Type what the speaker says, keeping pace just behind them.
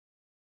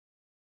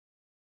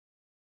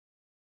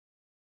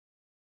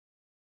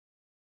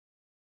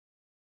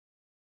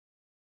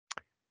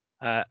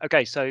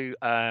Okay, so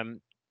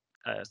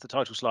it's the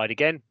title slide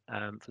again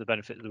for the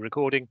benefit of the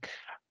recording.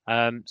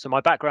 So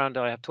my background,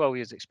 I have 12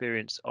 years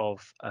experience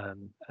of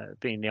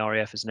being in the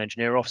RAF as an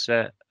engineer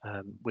officer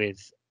with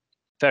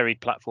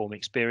varied platform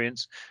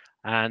experience.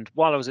 And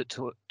while I was at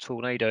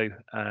Tornado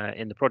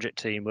in the project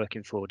team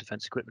working for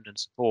Defence Equipment and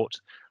Support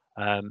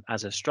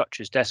as a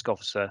structures desk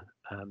officer,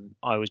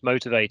 I was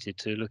motivated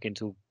to look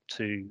into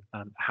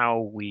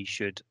how we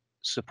should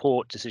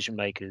support decision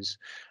makers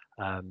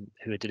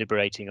who are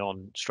deliberating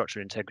on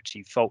structural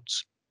integrity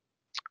faults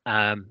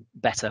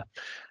better.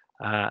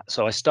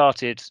 So I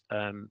started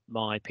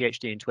my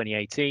PhD in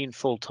 2018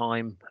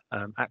 full-time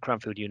at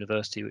Cranfield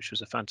University, which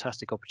was a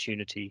fantastic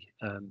opportunity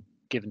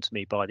given to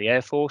me by the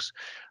Air Force,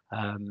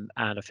 and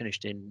I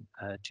finished in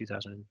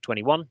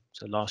 2021,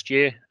 so last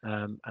year,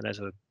 and there's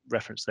a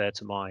reference there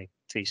to my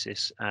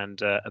thesis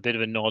and a bit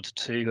of a nod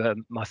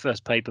to my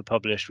first paper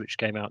published, which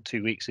came out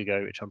 2 weeks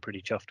ago, which I'm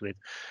pretty chuffed with.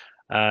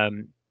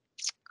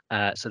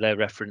 So they're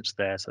referenced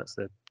there, so that's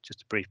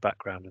just a brief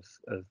background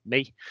of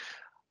me.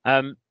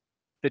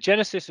 The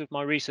genesis of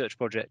my research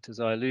project, as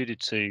I alluded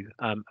to,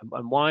 and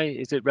why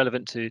is it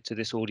relevant to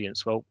this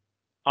audience? Well,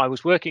 I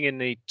was working in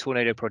the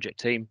Tornado project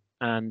team,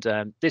 and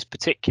this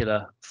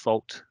particular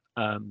fault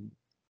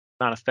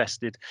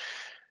manifested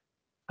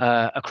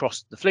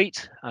across the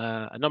fleet.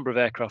 A number of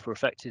aircraft were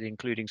affected,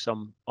 including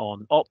some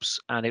on ops,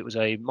 and it was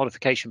a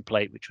modification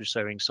plate which was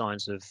showing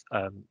signs of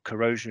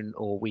corrosion,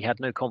 or we had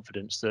no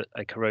confidence that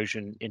a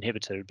corrosion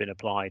inhibitor had been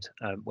applied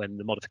when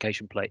the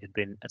modification plate had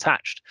been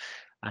attached.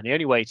 And the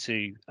only way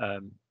to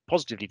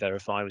positively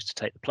verify was to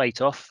take the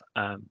plate off,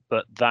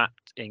 but that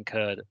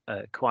incurred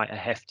quite a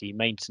hefty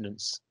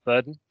maintenance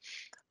burden.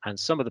 And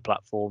some of the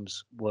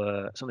platforms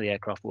some of the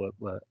aircraft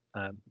were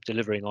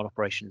delivering on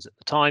operations at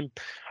the time.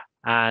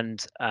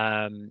 And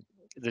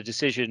the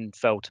decision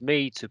fell to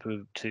me to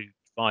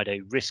provide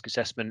a risk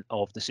assessment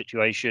of the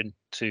situation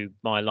to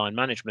my line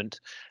management.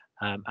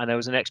 And there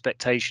was an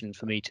expectation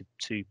for me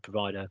to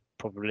provide a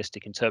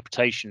probabilistic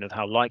interpretation of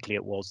how likely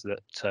it was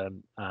that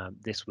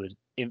this would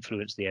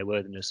influence the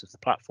airworthiness of the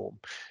platform.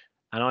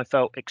 And I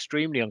felt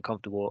extremely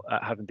uncomfortable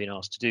at having been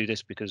asked to do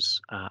this because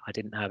I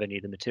didn't have any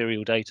of the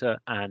material data.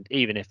 And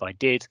even if I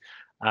did,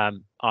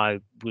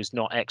 I was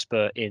not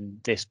expert in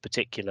this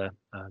particular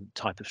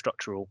type of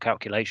structural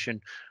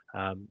calculation.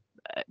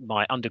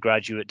 My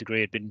undergraduate degree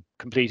had been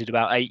completed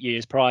about 8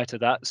 years prior to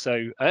that,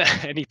 so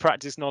any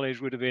practice knowledge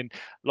would have been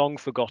long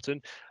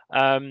forgotten.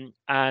 And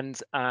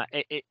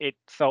it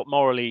felt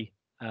morally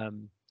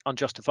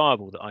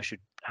unjustifiable that I should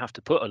have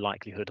to put a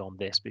likelihood on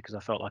this, because I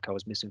felt like I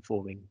was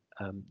misinforming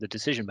the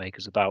decision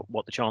makers about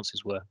what the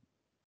chances were.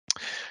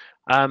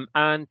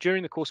 And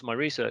during the course of my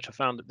research, I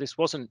found that this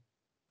wasn't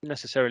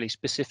necessarily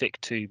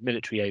specific to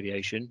military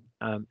aviation.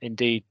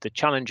 Indeed, the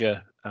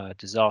Challenger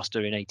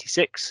disaster in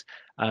 '86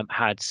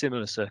 had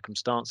similar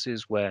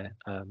circumstances where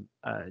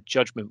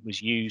judgment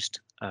was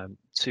used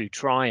to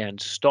try and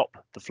stop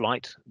the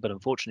flight, but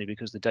unfortunately,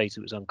 because the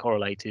data was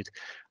uncorrelated,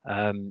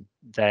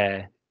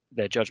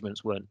 their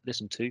judgments weren't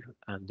listened to,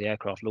 and the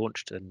aircraft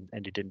launched and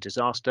ended in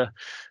disaster,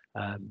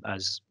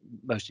 as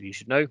most of you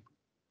should know.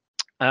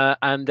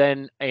 And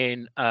then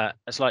in a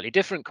slightly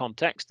different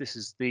context, this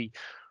is the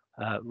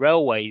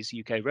railways,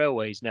 UK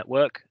Railways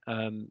network.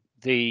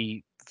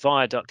 The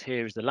viaduct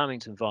here is the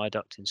Lamington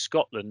Viaduct in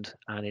Scotland,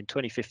 and in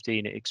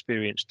 2015 it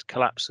experienced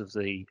collapse of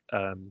the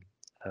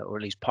or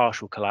at least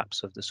partial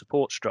collapse of the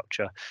support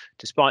structure,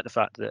 despite the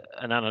fact that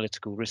an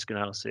analytical risk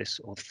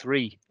analysis, or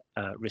 3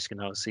 risk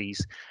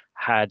analyses,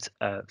 had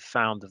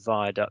found the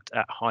viaduct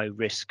at high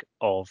risk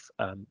of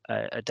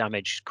a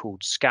damage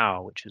called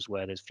scour, which is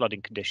where there's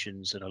flooding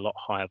conditions and a lot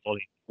higher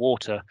volume of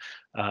water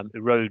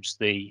erodes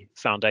the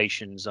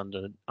foundations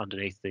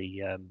underneath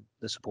the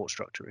support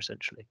structure,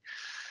 essentially.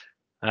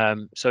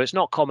 So it's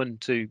not common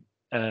to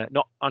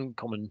not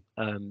uncommon,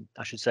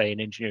 I should say,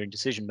 in engineering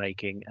decision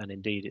making, and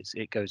indeed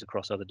it goes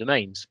across other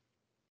domains.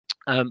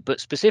 But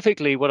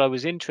specifically, what I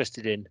was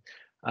interested in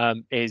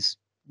is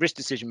risk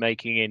decision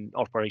making in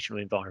operational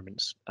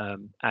environments,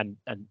 and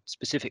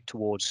specific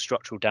towards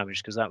structural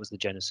damage, because that was the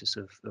genesis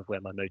of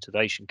where my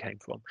motivation came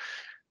from.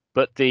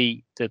 But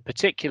the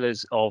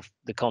particulars of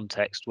the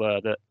context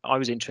were that I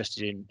was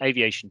interested in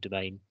aviation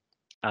domain,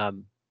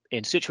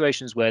 in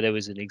situations where there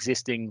was an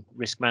existing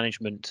risk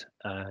management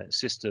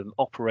system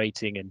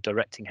operating and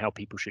directing how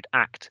people should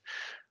act,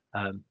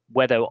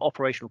 where there were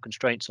operational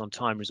constraints on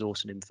time,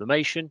 resource, and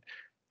information,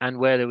 and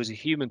where there was a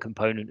human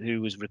component who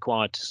was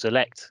required to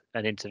select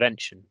an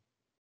intervention.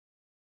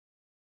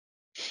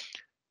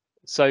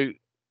 So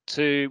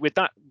with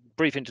that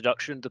brief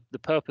introduction, the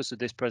purpose of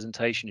this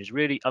presentation is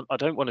really, I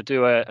don't want to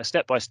do a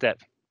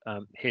step-by-step,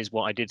 here's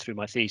what I did through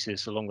my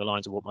thesis along the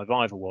lines of what my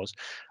Viva was.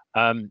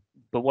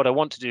 But what I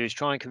want to do is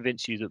try and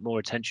convince you that more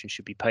attention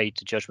should be paid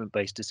to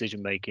judgment-based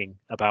decision-making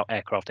about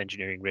aircraft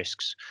engineering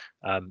risks,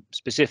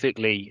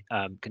 specifically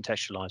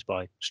contextualized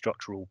by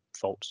structural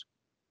faults.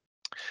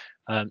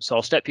 So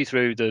I'll step you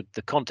through the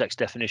context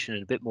definition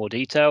in a bit more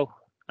detail,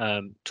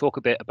 talk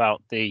a bit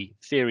about the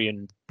theory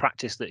and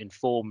practice that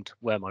informed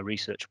where my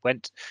research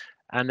went,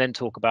 and then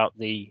talk about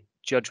the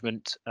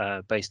judgment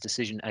based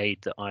decision aid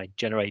that I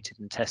generated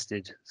and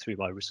tested through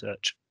my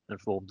research and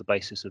formed the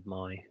basis of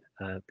my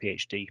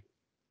PhD.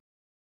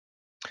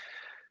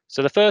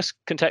 So the first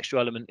contextual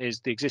element is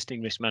the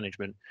existing risk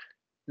management.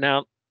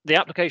 Now, the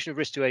application of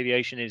risk to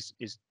aviation is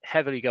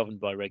heavily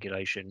governed by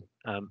regulation,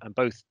 and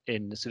both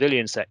in the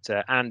civilian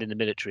sector and in the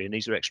military. And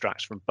these are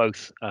extracts from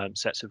both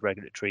sets of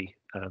regulatory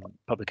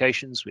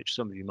publications, which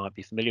some of you might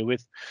be familiar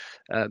with.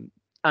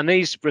 And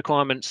these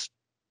requirements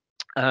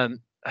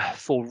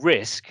for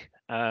risk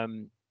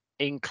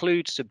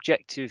include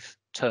subjective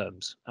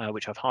terms,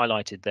 which I've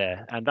highlighted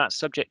there. And that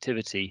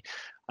subjectivity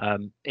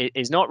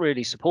is not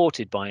really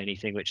supported by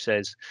anything which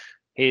says,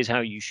 here's how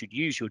you should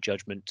use your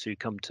judgment to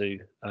come to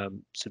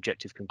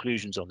subjective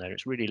conclusions on there.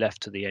 It's really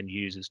left to the end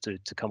users to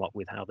come up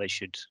with how they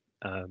should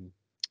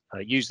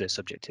use their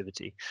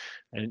subjectivity.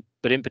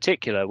 But in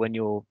particular, when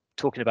you're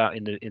talking about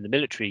in the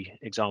military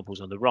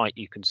examples on the right,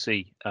 you can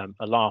see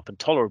ALARP and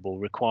tolerable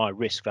require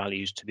risk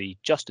values to be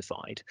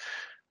justified.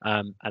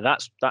 And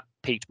that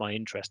piqued my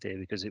interest here,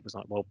 because it was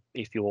like, well,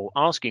 if you're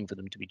asking for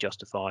them to be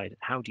justified,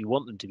 how do you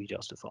want them to be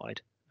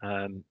justified?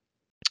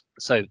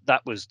 So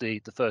that was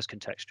the first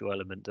contextual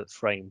element that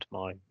framed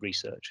my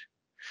research.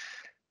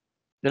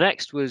 The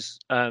next was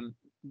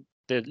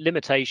the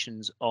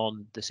limitations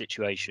on the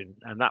situation,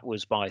 and that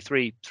was by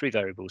three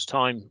variables: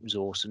 time,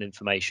 resource, and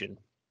information.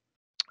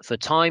 For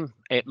time,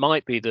 it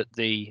might be that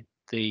the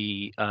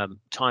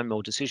time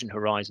or decision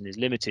horizon is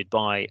limited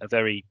by a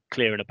very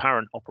clear and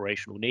apparent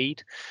operational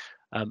need.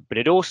 But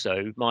it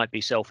also might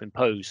be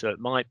self-imposed, so it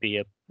might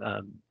be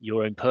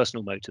your own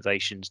personal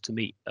motivations to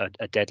meet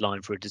a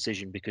deadline for a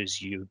decision, because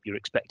you're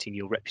expecting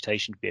your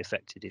reputation to be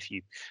affected if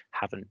you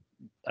haven't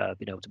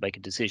been able to make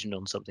a decision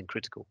on something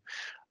critical.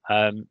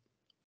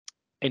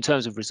 In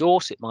terms of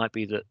resource, it might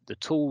be that the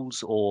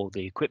tools or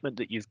the equipment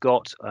that you've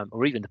got,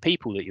 or even the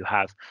people that you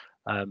have,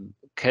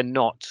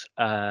 cannot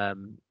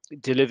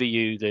deliver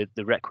you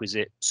the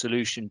requisite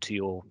solution to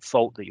your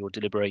fault that you're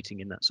deliberating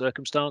in that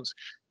circumstance.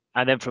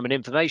 And then from an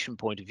information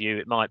point of view,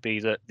 it might be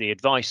that the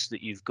advice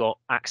that you've got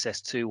access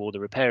to or the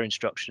repair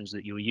instructions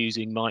that you're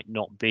using might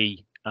not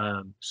be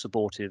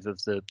supportive of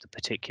the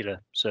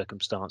particular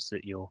circumstance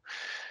that you're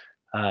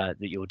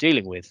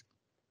dealing with.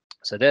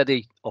 So they're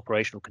the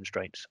operational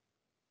constraints.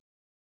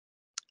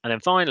 And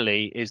then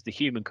finally is the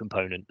human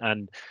component.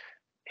 And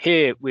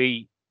here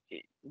we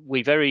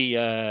very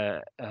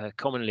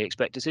commonly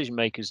expect decision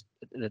makers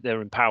that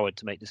they're empowered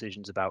to make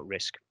decisions about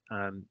risk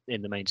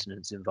in the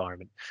maintenance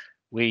environment.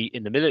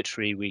 In the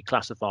military, we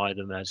classify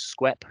them as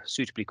SQUEP,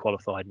 suitably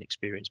qualified and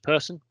experienced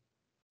person.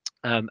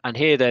 And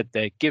here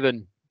they're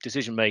given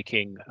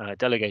decision-making,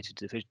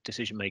 delegated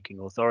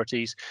decision-making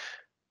authorities,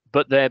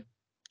 but they're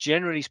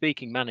generally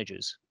speaking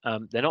managers.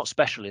 They're not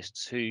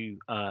specialists who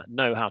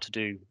know how to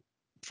do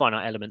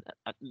finite element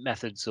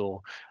methods or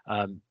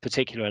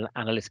particular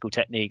analytical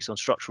techniques on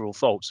structural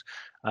faults.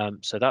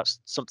 So that's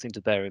something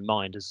to bear in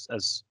mind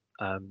as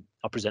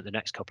I'll present the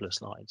next couple of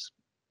slides.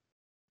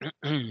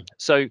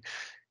 So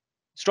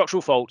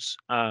structural faults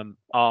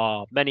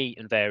are many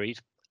and varied,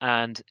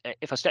 and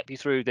if I step you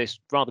through this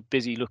rather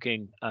busy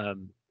looking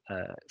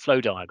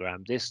flow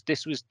diagram,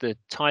 this was the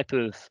type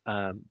of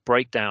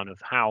breakdown of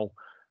how,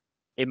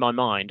 in my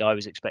mind, I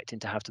was expecting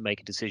to have to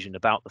make a decision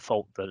about the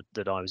fault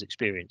that I was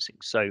experiencing.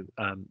 So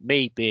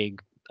me being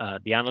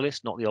the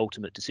analyst, not the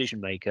ultimate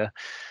decision maker,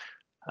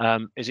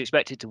 is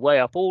expected to weigh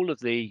up all of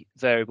the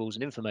variables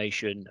and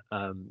information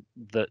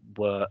that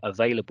were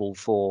available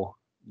for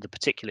the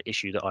particular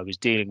issue that I was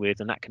dealing with,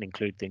 and that can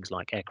include things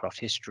like aircraft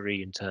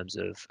history in terms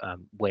of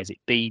where's it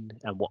been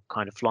and what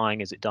kind of flying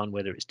has it done,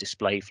 whether it's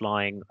display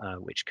flying,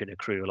 which can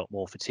accrue a lot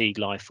more fatigue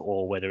life,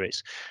 or whether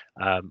it's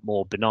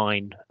more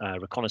benign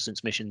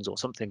reconnaissance missions or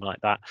something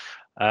like that,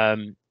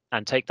 and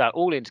take that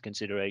all into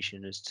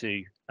consideration as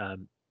to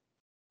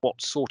what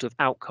sort of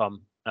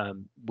outcome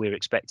we're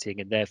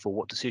expecting, and therefore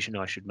what decision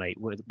I should make,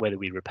 whether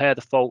we repair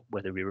the fault,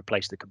 whether we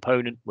replace the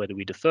component, whether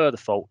we defer the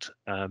fault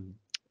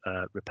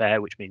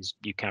repair, which means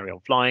you carry on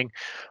flying,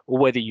 or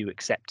whether you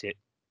accept it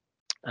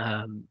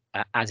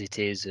as it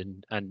is.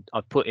 And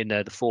I've put in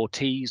there the 4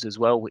 T's as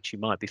well, which you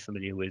might be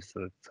familiar with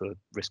for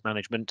risk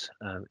management,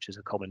 which is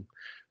a common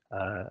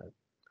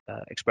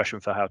expression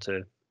for how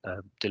to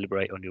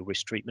deliberate on your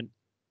risk treatment.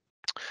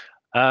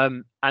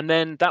 And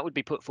then that would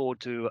be put forward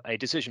to a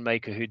decision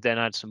maker who'd then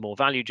add some more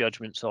value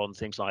judgments on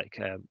things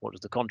like what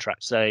does the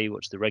contract say,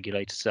 what does the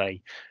regulator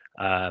say,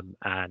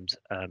 and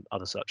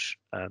other such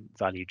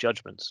value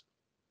judgments.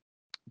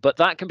 But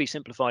that can be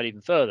simplified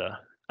even further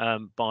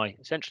by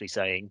essentially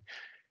saying,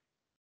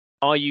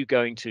 are you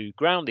going to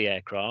ground the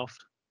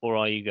aircraft or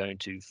are you going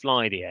to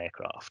fly the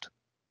aircraft?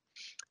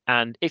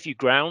 And if you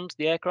ground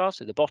the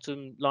aircraft at the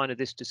bottom line of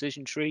this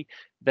decision tree,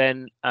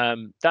 then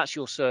that's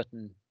your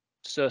certain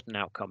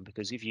outcome,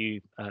 because if you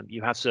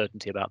have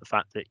certainty about the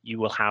fact that you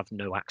will have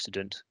no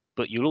accident,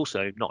 but you'll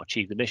also not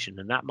achieve the mission,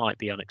 and that might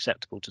be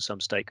unacceptable to some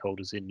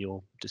stakeholders in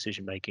your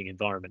decision-making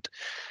environment.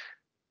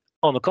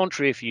 On the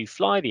contrary, if you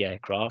fly the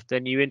aircraft,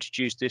 then you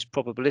introduce this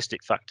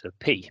probabilistic factor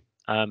P,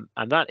 and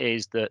that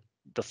is that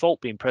the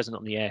fault being present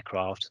on the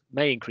aircraft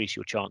may increase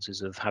your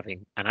chances of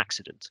having an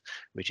accident,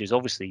 which is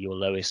obviously your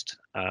lowest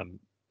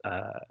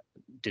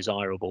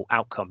desirable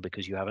outcome,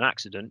 because you have an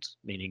accident,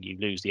 meaning you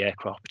lose the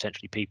aircraft,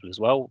 potentially people as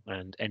well,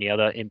 and any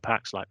other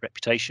impacts like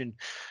reputation,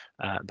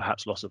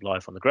 perhaps loss of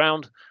life on the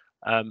ground,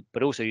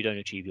 but also you don't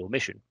achieve your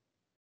mission.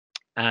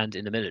 And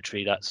in the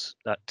military,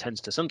 that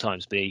tends to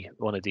sometimes be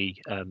one of the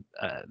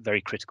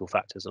very critical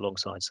factors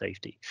alongside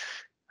safety.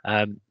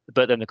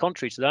 But then the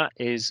contrary to that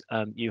is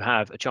you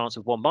have a chance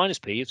of 1 minus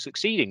p of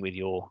succeeding with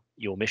your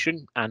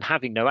mission and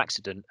having no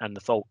accident, and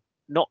the fault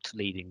not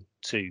leading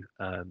to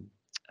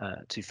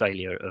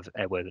failure of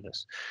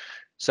airworthiness.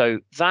 So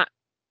that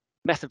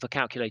method for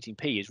calculating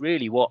p is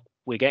really what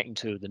we're getting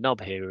to the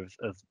nub here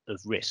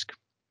of risk.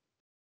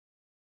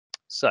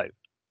 So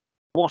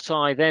what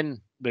I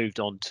then moved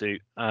on to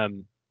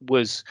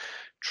was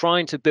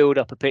trying to build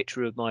up a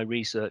picture of my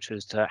research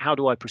as to how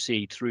do I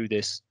proceed through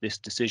this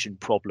decision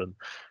problem.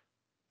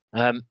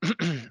 And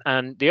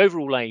the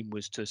overall aim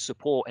was to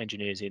support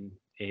engineers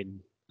in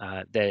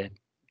their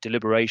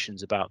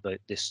deliberations about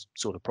this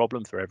sort of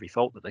problem for every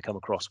fault that they come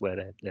across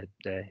where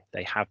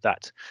they have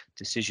that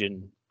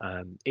decision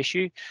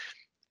issue.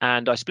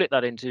 And I split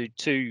that into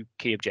two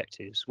key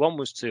objectives. One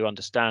was to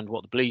understand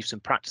what the beliefs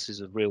and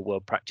practices of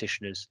real-world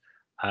practitioners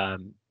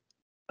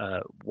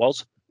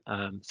was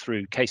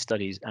through case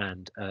studies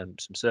and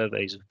some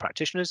surveys of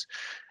practitioners.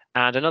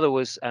 And another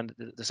was, and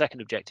the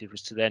second objective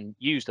was to then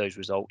use those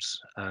results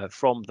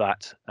from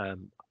that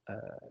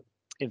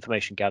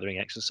information gathering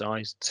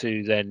exercise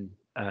to then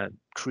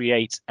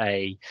create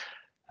a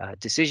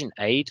decision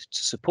aid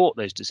to support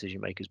those decision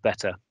makers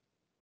better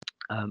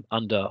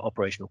under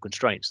operational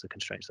constraints, the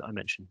constraints that I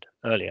mentioned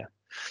earlier.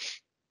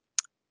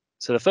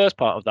 So the first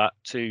part of that,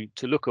 to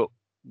look at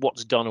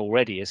what's done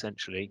already,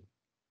 essentially,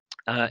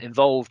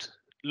 involved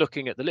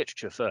looking at the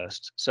literature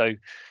first. So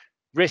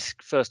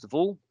risk, first of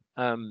all,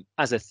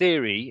 as a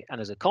theory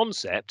and as a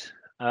concept,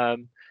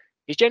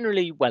 is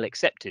generally well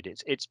accepted.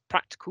 Its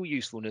practical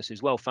usefulness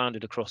is well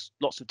founded across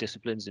lots of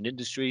disciplines and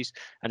industries,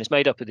 and it's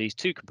made up of these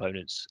two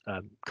components: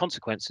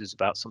 consequences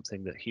about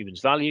something that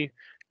humans value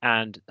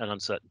and an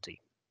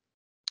uncertainty.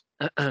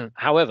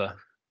 However,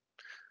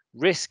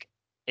 risk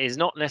is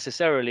not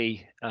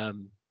necessarily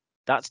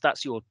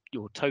that's your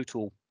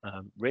total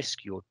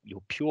risk, your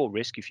pure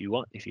risk, if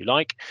you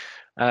like.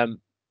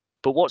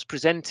 But what's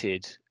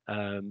presented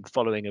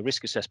following a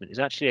risk assessment is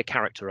actually a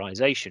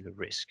characterization of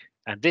risk,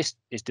 and this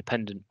is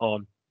dependent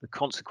on the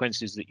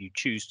consequences that you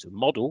choose to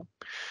model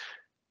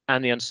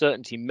and the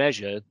uncertainty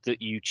measure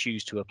that you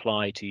choose to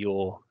apply to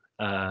your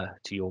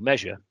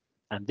measure.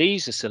 And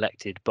these are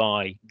selected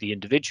by the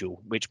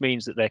individual, which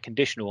means that they're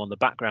conditional on the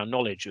background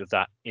knowledge of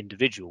that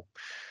individual.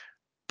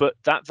 But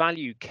that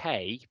value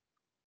k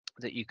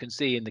that you can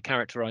see in the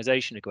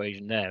characterization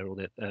equation there, or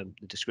the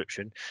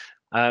description,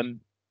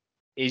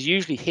 is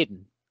usually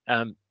hidden.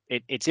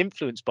 It's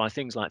influenced by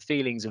things like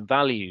feelings and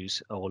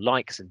values, or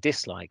likes and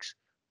dislikes,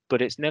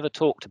 but it's never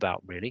talked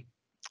about really,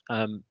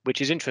 which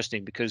is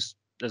interesting because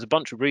there's a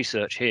bunch of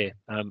research here,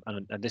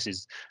 and this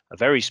is a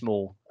very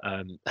small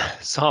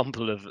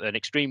sample of an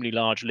extremely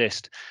large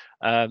list,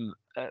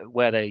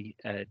 where they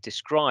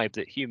describe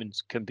that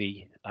humans can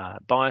be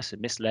biased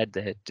and misled,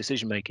 their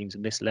decision makings are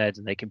misled,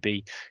 and they can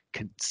be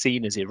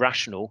seen as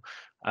irrational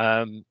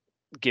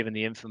given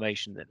the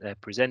information that they're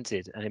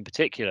presented. And in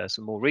particular,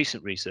 some more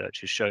recent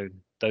research has shown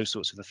those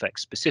sorts of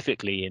effects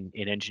specifically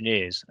in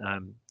engineers,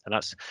 and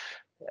that's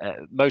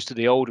most of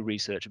the older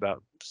research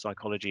about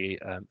psychology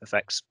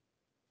effects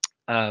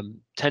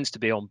tends to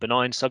be on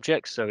benign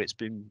subjects, so it's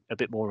been a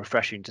bit more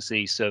refreshing to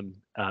see some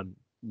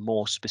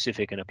more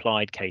specific and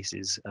applied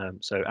cases.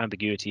 So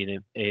ambiguity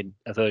in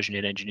aversion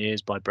in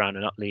engineers by Brown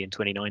and Utley in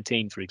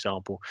 2019, for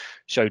example,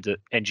 showed that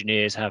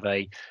engineers have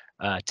a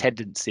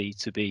tendency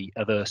to be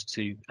averse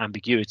to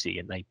ambiguity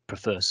and they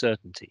prefer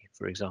certainty,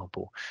 for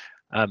example.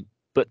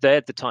 But they're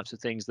the types of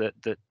things that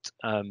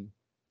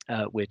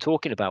we're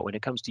talking about when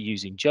it comes to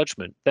using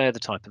judgment. They're the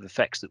type of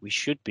effects that we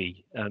should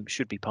be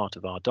part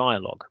of our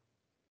dialogue.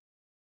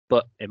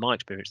 But in my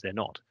experience, they're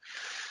not.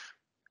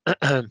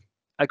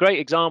 A great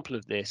example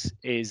of this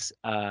is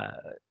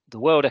the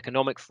World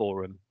Economic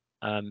Forum.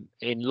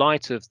 In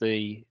light of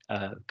the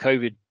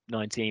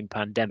COVID-19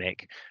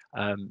 pandemic,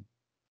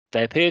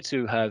 they appear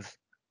to have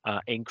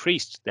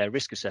increased their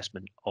risk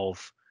assessment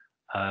of,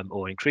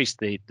 or increased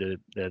the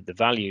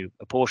value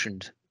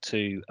apportioned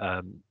to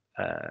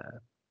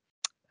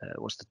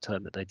what's the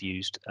term that they've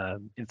used?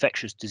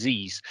 Infectious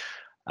disease.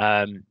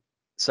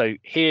 So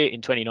here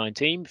in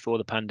 2019, before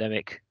the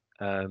pandemic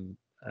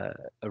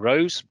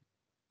arose,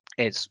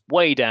 it's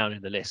way down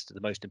in the list of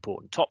the most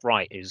important. Top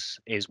right is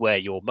where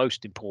your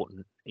most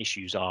important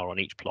issues are on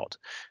each plot.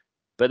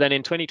 But then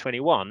in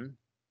 2021,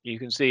 you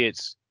can see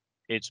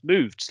it's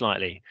moved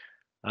slightly.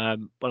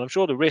 But I'm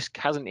sure the risk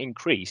hasn't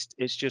increased.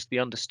 It's just the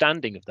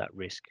understanding of that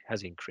risk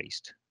has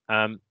increased.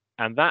 And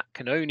that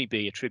can only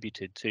be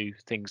attributed to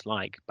things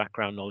like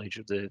background knowledge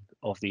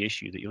of the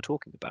issue that you're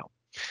talking about.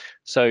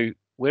 So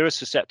we're as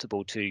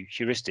susceptible to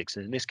heuristics,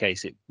 and in this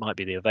case, it might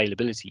be the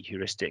availability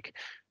heuristic,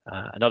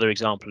 Another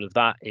example of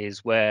that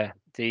is where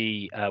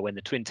when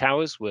the Twin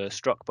Towers were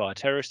struck by a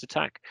terrorist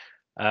attack,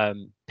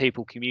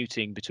 people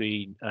commuting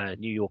between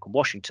New York and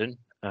Washington,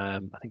 I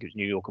think it was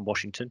New York and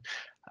Washington,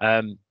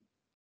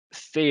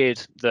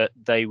 feared that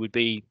they would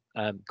be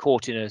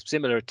caught in a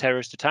similar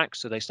terrorist attack,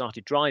 so they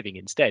started driving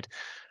instead.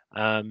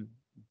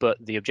 But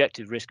the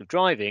objective risk of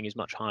driving is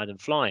much higher than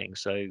flying,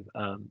 so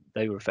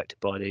they were affected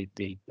by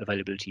the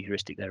availability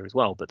heuristic there as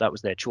well. But that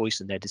was their choice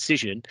and their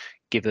decision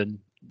given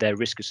their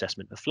risk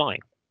assessment of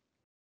flying.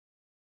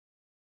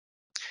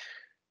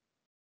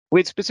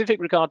 With specific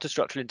regard to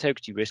structural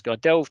integrity risk, I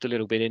delved a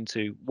little bit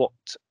into what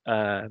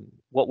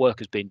work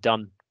has been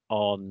done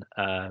on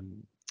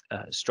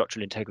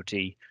structural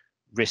integrity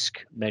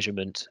risk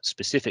measurement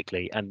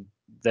specifically, and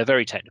they're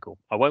very technical.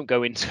 I won't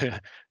go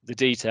into the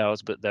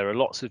details, but there are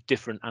lots of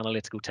different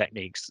analytical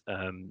techniques,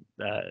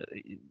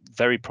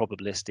 very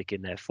probabilistic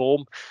in their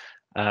form,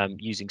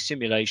 using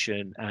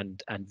simulation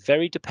and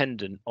very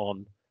dependent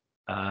on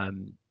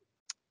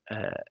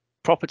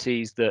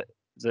properties that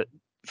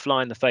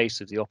fly in the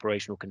face of the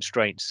operational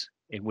constraints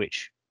in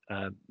which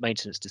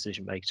maintenance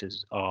decision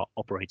makers are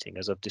operating,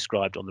 as I've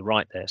described on the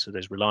right there. So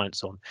there's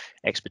reliance on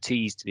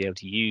expertise to be able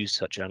to use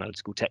such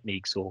analytical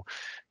techniques or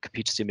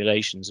computer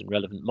simulations and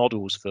relevant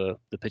models for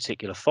the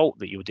particular fault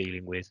that you're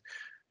dealing with.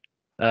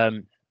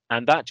 And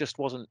that just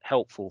wasn't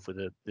helpful for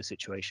the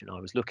situation I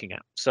was looking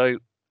at. So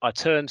I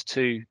turned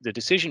to the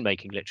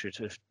decision-making literature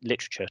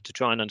to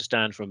try and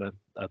understand from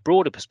a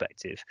broader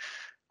perspective.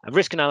 And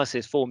risk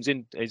analysis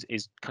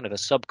is kind of a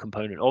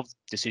subcomponent of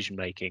decision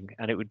making,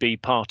 and it would be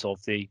part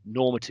of the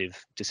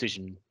normative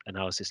decision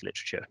analysis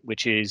literature,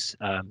 which is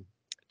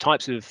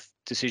types of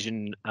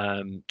decision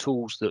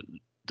tools that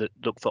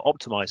look for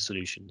optimized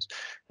solutions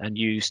and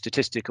use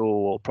statistical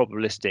or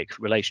probabilistic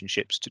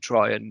relationships to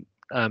try and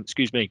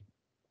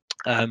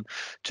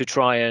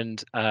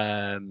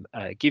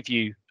give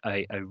you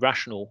a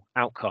rational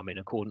outcome in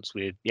accordance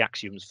with the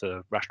axioms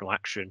for rational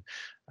action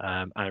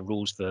and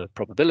rules for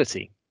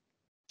probability.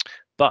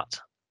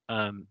 But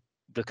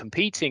the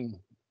competing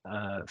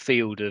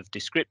field of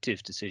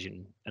descriptive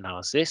decision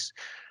analysis,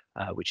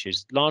 which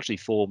is largely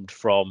formed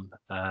from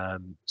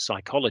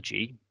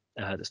psychology,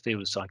 this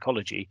field of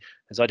psychology,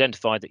 has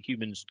identified that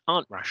humans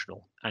aren't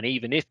rational, and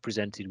even if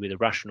presented with a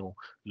rational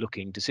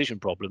looking decision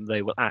problem,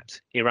 they will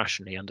act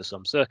irrationally under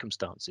some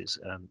circumstances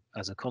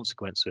as a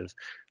consequence of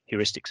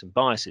heuristics and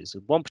biases.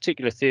 And one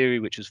particular theory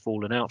which has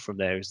fallen out from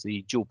there is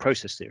the dual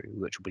process theory,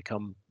 which will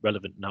become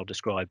relevant and I'll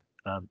describe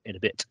in a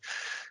bit.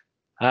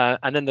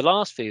 And then the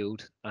last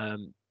field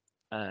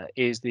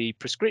is the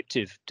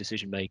prescriptive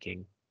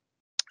decision-making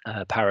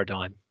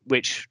paradigm,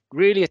 which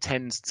really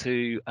attends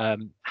to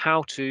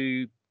how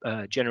to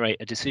generate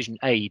a decision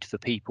aid for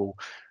people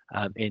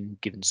in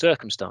given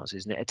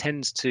circumstances, and it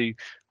attends to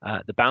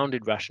the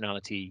bounded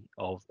rationality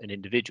of an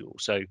individual.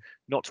 So,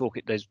 not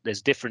talking.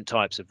 There's different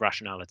types of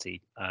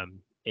rationality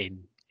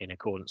in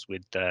accordance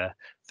with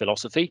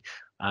philosophy.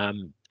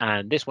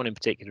 And this one in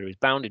particular is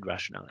bounded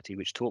rationality,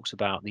 which talks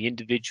about the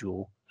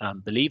individual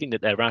believing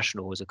that they're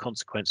rational as a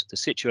consequence of the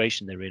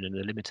situation they're in and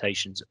the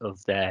limitations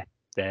of their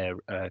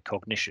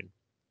cognition.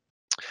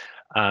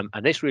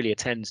 And this really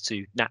attends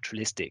to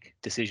naturalistic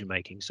decision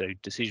making, so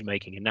decision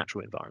making in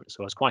natural environments.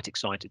 So I was quite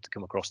excited to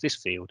come across this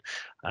field,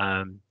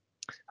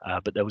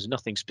 but there was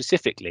nothing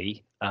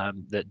specifically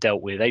that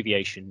dealt with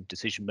aviation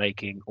decision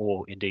making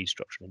or indeed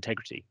structural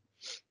integrity.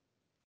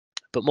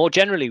 But more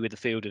generally with the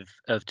field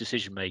of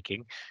decision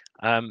making,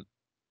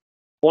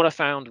 what I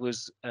found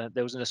was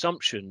there was an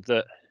assumption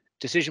that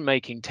decision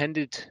making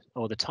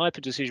or the type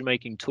of decision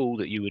making tool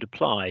that you would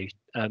apply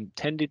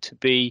tended to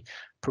be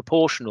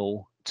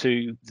proportional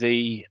to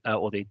the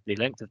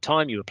length of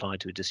time you applied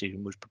to a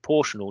decision was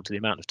proportional to the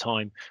amount of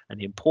time and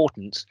the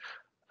importance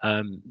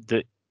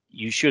that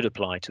you should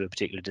apply to a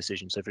particular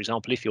decision. So, for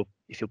example, if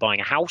you're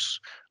buying a house,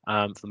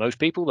 for most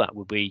people that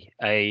would be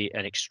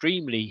an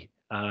extremely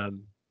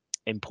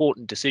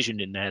important decision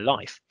in their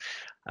life.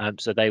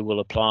 So they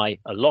will apply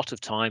a lot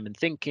of time and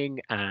thinking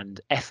and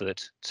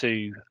effort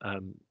to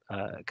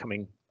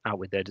coming out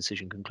with their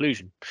decision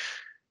conclusion.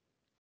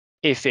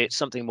 If it's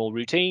something more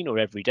routine or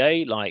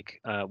everyday,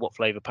 like what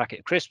flavor packet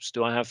of crisps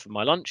do I have for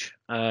my lunch,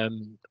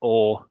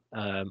 or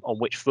on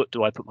which foot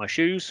do I put my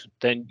shoes,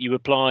 then you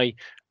apply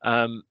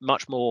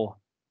much more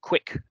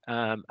quick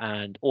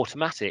and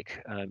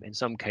automatic, in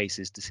some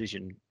cases,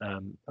 decision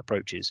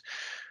approaches.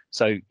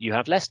 So you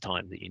have less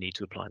time that you need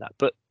to apply that.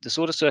 But the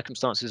sort of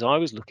circumstances I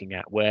was looking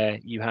at where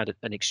you had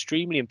an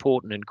extremely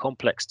important and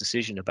complex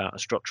decision about a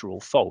structural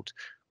fault,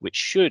 which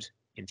should,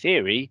 in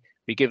theory,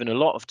 be given a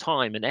lot of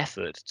time and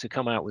effort to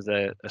come out with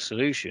a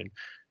solution,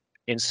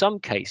 in some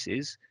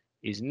cases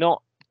is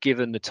not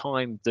given the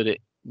time that it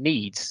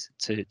needs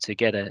to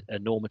get a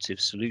normative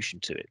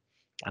solution to it.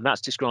 And that's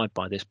described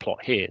by this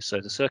plot here.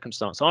 So the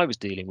circumstance I was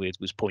dealing with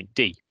was point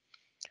D.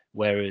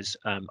 Whereas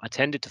I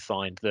tended to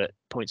find that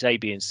points A,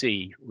 B, and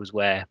C was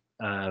where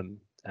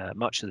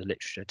much of the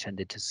literature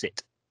tended to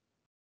sit.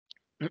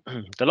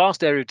 The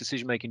last area of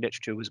decision-making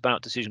literature was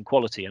about decision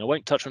quality, and I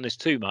won't touch on this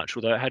too much,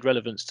 although it had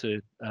relevance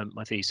to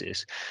my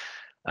thesis.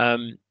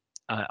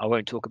 I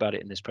won't talk about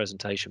it in this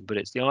presentation, but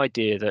it's the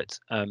idea that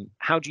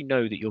how do you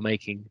know that you're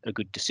making a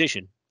good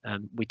decision?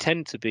 We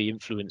tend to be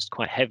influenced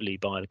quite heavily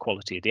by the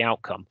quality of the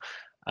outcome,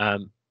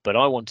 but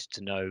I wanted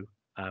to know,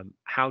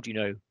 how do you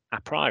know a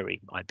priori,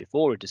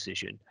 before a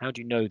decision, how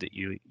do you know that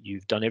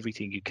you've done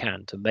everything you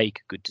can to make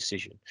a good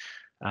decision?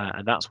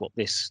 And that's what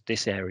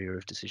this area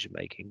of decision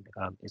making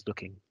is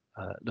looking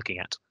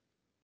at.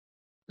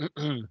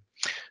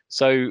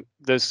 So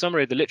the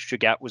summary of the literature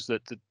gap was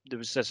that there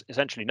was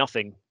essentially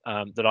nothing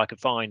that I could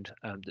find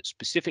that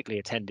specifically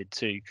attended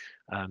to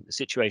the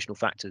situational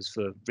factors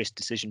for risk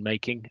decision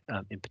making,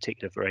 in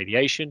particular for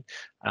aviation.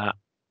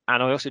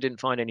 And I also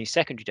didn't find any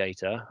secondary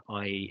data,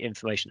 i.e.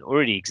 information that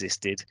already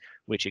existed,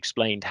 which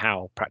explained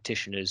how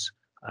practitioners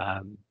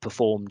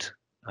performed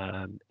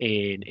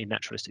in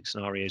naturalistic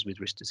scenarios with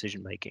risk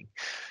decision making.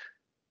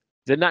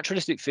 The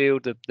naturalistic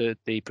field,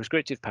 the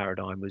prescriptive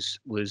paradigm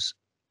was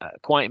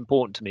quite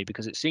important to me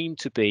because it seemed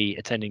to be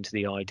attending to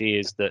the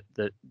ideas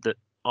that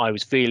I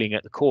was feeling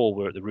at the core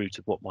were at the root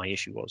of what my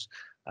issue was,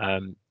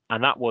 and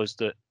that was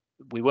that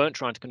we weren't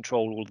trying to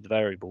control all of the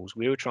variables.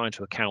 We were trying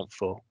to account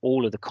for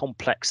all of the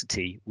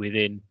complexity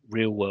within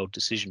real-world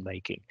decision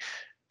making.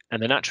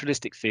 And the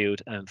naturalistic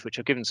field, for which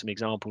I've given some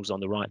examples on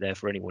the right there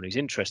for anyone who's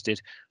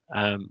interested,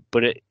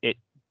 but it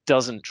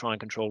doesn't try and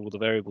control all the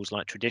variables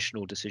like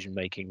traditional decision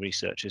making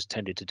researchers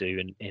tended to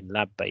do in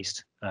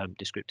lab-based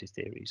descriptive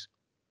theories.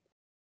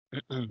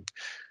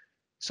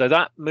 So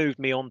that moved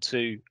me on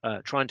to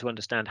trying to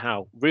understand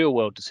how real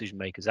world decision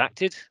makers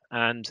acted.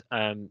 And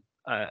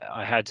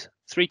I had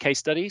 3 case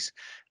studies,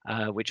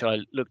 which I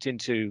looked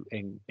into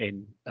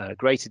in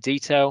greater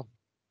detail.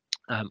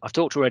 I've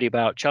talked already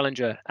about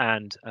Challenger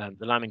and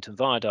the Lamington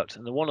Viaduct,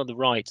 and the one on the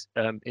right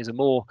is a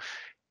more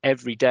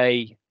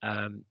everyday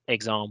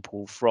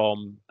example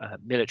from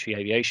military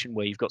aviation,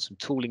 where you've got some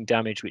tooling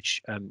damage,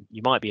 which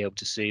you might be able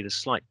to see. There's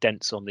slight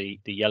dents on the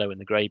yellow and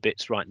the grey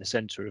bits right in the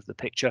centre of the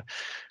picture.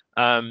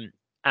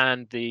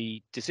 And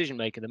the decision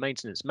maker, the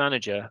maintenance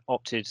manager,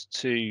 opted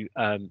to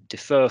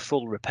defer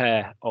full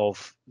repair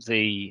of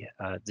the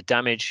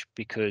damage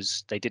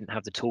because they didn't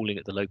have the tooling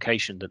at the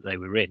location that they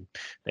were in.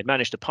 They'd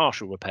managed a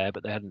partial repair,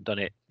 but they hadn't done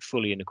it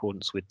fully in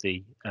accordance with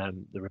the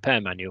repair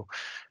manual.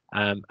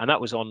 And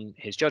that was on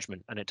his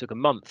judgment, and it took a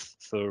month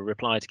for a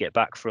reply to get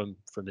back from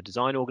the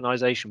design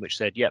organisation, which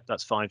said, yep,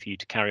 that's fine for you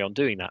to carry on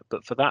doing that.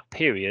 But for that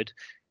period,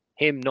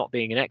 him not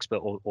being an expert,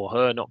 or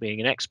her not being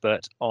an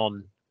expert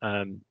on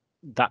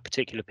that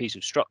particular piece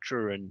of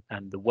structure and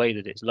the way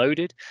that it's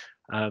loaded,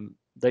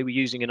 they were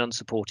using an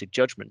unsupported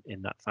judgment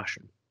in that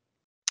fashion.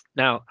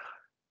 Now,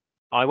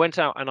 I went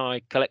out and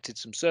I collected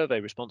some survey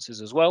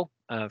responses as well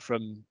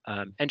from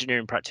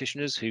engineering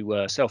practitioners who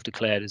were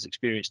self-declared as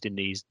experienced in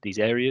these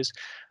areas,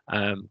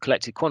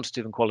 collected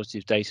quantitative and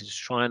qualitative data to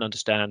try and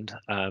understand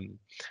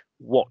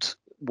what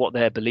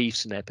their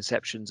beliefs and their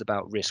perceptions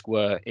about risk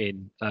were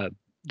in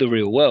the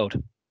real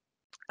world.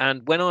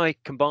 And when I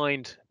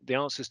combined the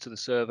answers to the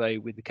survey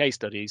with the case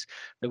studies,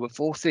 there were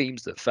 4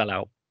 themes that fell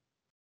out.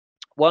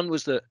 One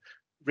was that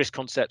risk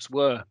concepts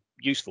were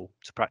useful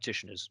to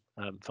practitioners.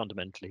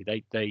 Fundamentally,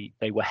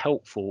 they were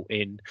helpful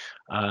in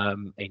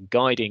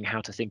guiding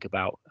how to think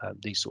about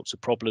these sorts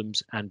of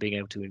problems and being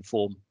able to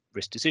inform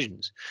risk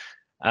decisions.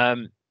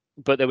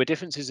 But there were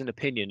differences in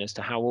opinion as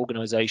to how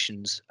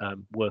organisations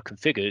were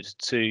configured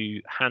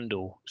to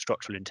handle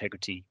structural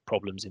integrity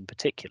problems in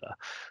particular.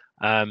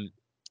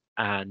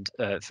 And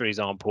for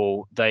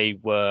example, they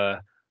were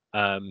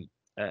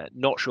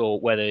not sure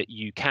whether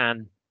you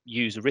can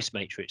use a risk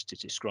matrix to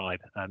describe.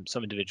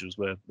 Some individuals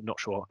were not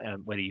sure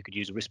whether you could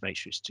use a risk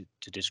matrix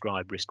to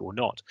describe risk or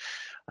not.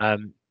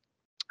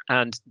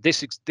 And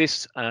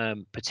this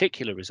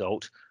particular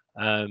result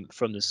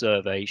from the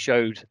survey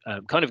showed,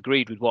 kind of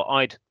agreed with what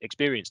I'd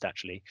experienced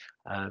actually,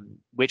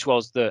 which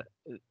was that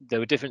there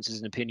were differences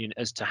in opinion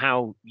as to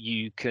how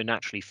you can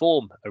actually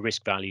form a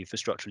risk value for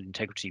structural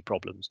integrity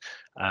problems.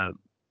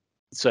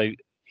 So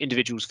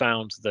individuals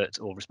found that,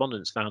 or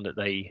respondents found that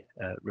they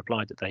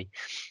replied that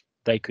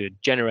they could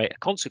generate a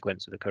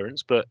consequence of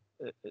occurrence, but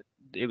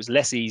it was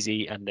less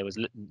easy, and there was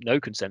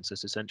no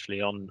consensus essentially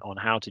on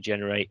how to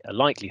generate a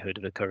likelihood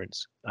of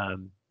occurrence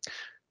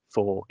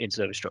for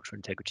in-service structural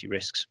integrity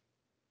risks.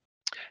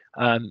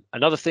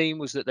 Another theme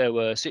was that there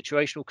were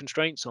situational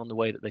constraints on the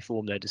way that they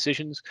formed their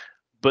decisions.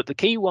 But the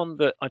key one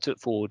that I took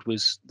forward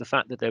was the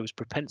fact that there was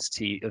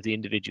propensity of the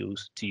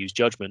individuals to use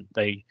judgment.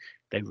 They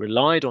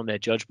relied on their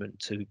judgment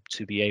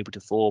to be able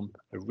to form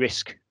a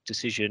risk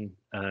decision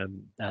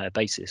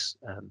basis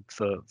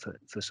for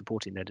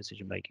supporting their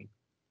decision making.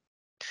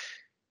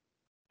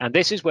 And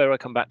this is where I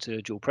come back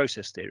to dual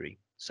process theory.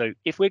 So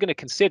if we're going to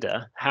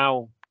consider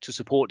how to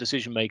support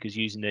decision makers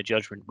using their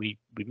judgment, we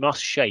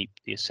must shape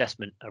the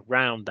assessment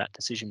around that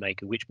decision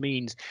maker, which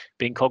means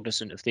being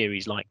cognizant of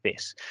theories like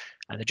this.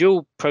 And the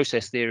dual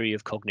process theory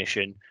of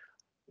cognition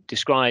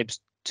describes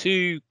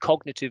 2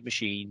 cognitive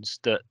machines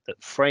that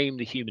frame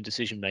the human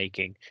decision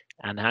making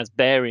and has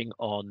bearing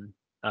on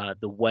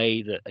the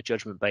way that a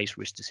judgment-based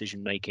risk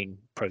decision-making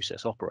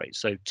process operates.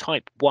 So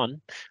type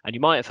 1, and you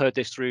might have heard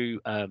this through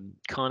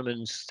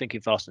Kahneman's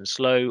Thinking Fast and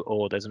Slow,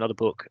 or there's another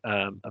book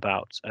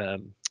about, I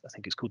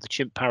think it's called The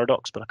Chimp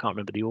Paradox, but I can't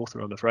remember the author,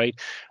 I'm afraid.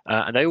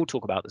 And they all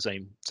talk about the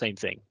same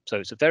thing. So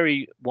it's a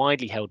very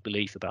widely held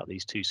belief about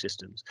these two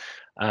systems.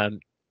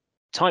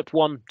 Type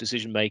 1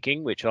 decision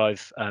making, which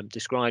I've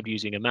described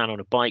using a man on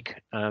a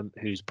bike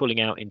who's pulling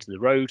out into the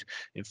road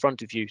in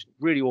front of you,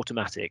 really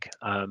automatic.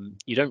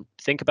 You don't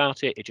think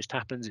about it, it just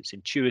happens. It's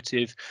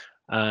intuitive,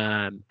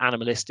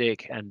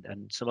 animalistic,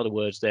 and some other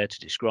words there to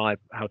describe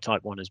how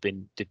type 1 has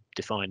been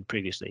defined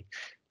previously.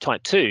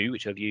 Type 2,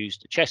 which I've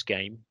used, a chess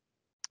game,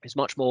 is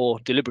much more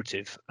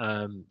deliberative.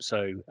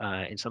 So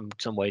in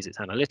some ways it's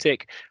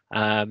analytic,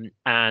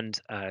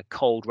 and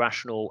cold,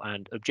 rational,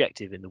 and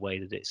objective in the way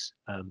that it's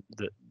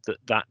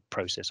that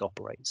process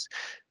operates.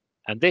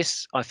 And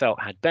this I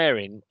felt had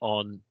bearing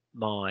on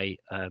my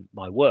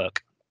my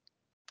work.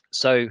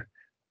 So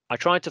I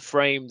tried to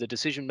frame the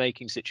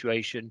decision-making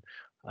situation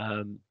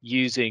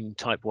using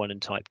type 1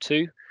 and type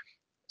 2.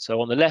 So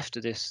on the left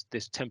of this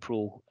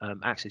temporal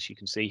axis, you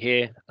can see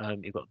here,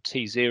 you've got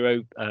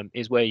T0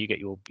 is where you get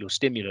your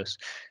stimulus.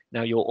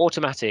 Now your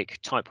automatic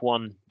type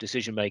 1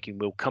 decision making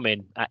will come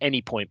in at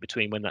any point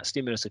between when that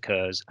stimulus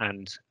occurs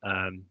and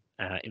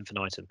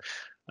infinitum.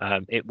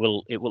 It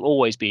will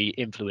always be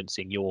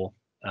influencing your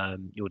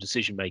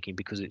decision making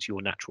because it's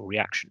your natural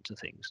reaction to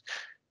things.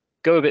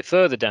 Go a bit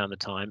further down the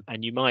time,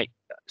 and you might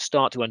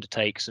start to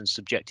undertake some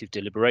subjective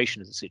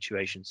deliberation of the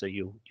situation. So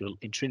you'll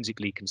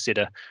intrinsically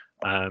consider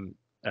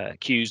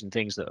cues and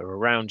things that are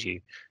around you.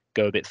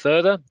 Go a bit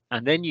further,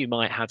 and then you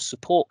might have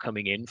support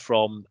coming in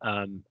from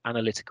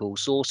analytical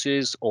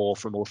sources or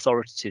from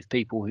authoritative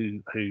people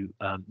who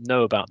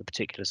know about the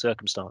particular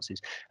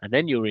circumstances, and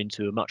then you're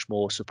into a much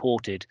more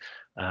supported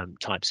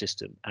type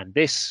system. And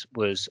this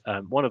was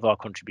one of our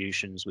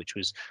contributions, which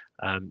was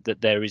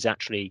that there is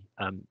actually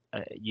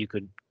you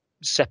could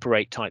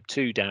separate type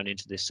 2 down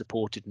into this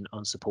supported and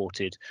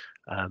unsupported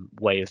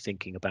way of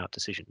thinking about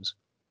decisions.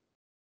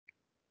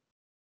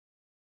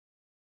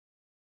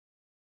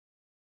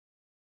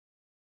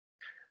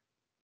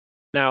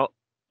 Now,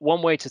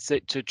 one way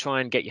to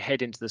try and get your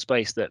head into the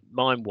space that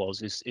mine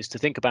was is to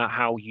think about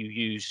how you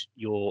use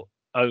your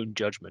own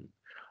judgment.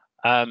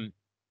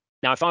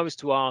 Now, if I was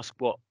to ask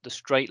what the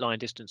straight line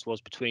distance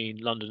was between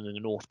London and the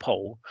North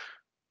Pole,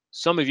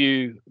 some of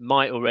you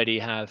might already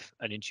have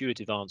an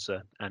intuitive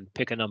answer and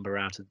pick a number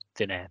out of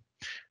thin air.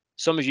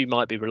 Some of you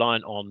might be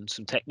reliant on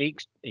some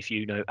techniques if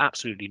you know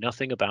absolutely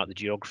nothing about the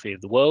geography of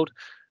the world,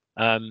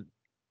 and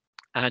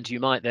you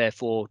might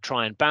therefore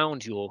try and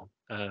bound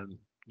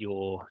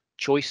your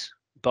choice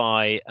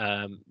by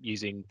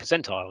using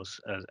percentiles,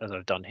 as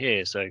I've done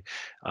here. So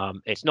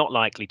it's not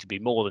likely to be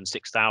more than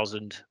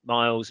 6,000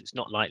 miles. It's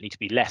not likely to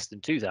be less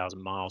than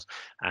 2,000 miles,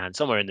 and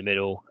somewhere in the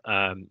middle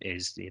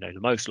is the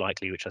most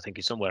likely, which I think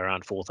is somewhere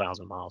around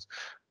 4,000 miles.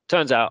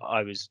 Turns out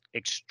I was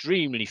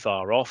extremely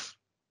far off.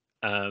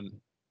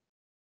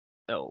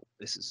 Oh,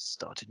 this has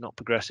started not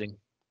progressing.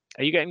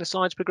 Are you getting the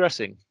slides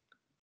progressing?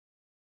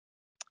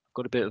 I've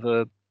got a bit of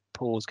a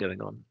pause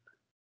going on.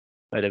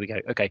 Oh, there we go.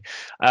 Okay.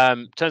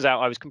 Turns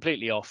out I was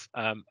completely off,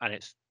 and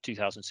it's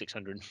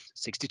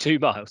 2,662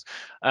 miles.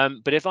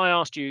 But if I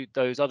asked you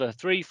those other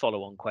three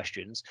follow-on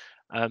questions,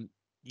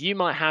 you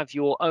might have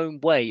your own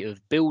way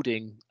of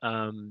building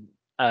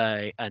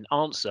an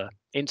answer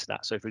into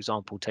that. So, for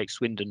example, take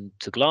Swindon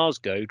to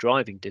Glasgow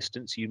driving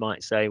distance. You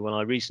might say, well,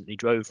 I recently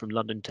drove from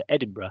London to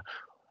Edinburgh,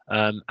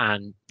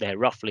 and they're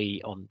roughly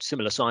on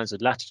similar lines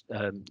of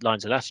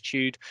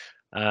latitude.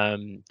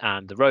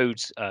 And the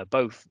roads are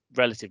both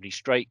relatively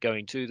straight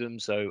going to them,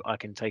 so I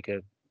can take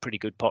a pretty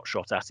good pot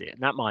shot at it.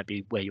 And that might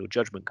be where your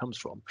judgment comes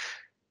from.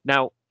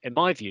 Now, in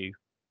my view,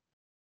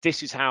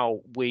 this is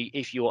how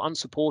if you're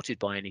unsupported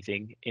by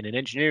anything in an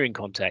engineering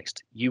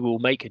context, you will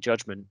make a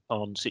judgment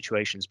on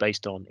situations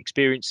based on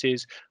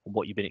experiences, on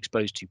what you've been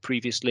exposed to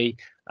previously,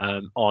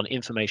 on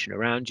information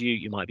around you.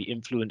 You might be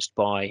influenced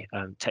by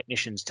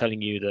technicians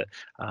telling you that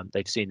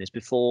they've seen this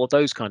before,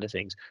 those kind of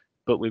things.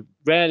 But we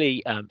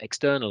rarely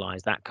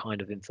externalize that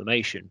kind of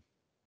information.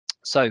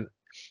 So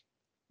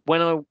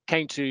when I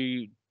came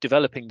to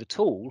developing the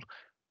tool,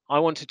 I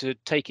wanted to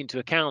take into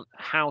account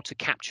how to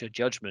capture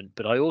judgment,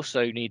 but I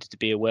also needed to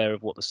be aware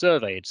of what the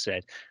survey had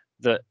said,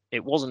 that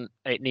it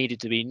needed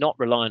to be not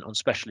reliant on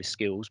specialist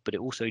skills, but it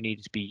also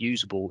needed to be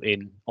usable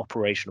in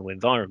operational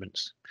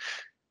environments.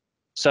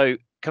 So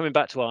coming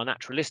back to our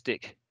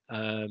naturalistic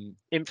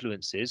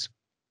influences,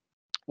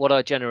 what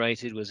I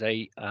generated was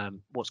a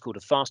what's called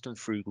a fast and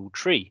frugal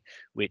tree,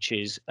 which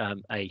is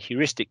a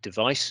heuristic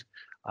device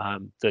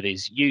that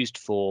is used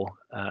for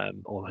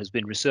or has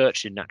been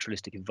researched in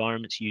naturalistic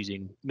environments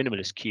using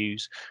minimalist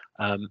cues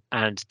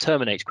and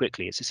terminates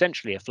quickly. It's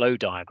essentially a flow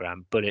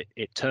diagram, but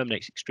it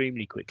terminates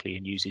extremely quickly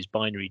and uses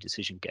binary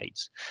decision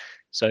gates.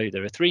 So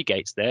there are three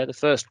gates there. The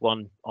first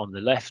one on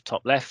the left,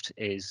 top left,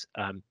 is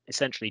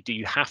essentially, do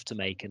you have to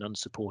make an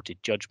unsupported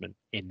judgment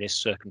in this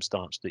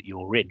circumstance that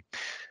you're in?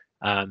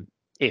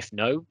 If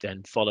no,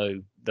 then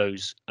follow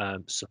those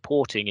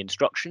supporting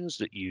instructions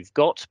that you've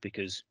got,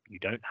 because you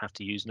don't have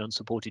to use an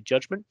unsupported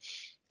judgment.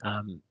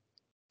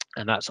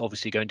 And that's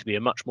obviously going to be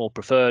a much more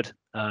preferred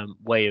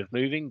way of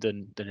moving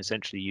than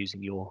essentially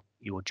using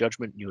your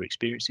judgment and your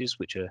experiences,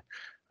 which are,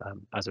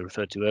 as I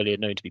referred to earlier,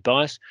 known to be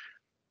biased.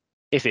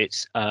 If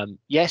it's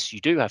yes,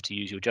 you do have to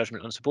use your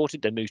judgment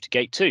unsupported, then move to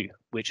gate 2,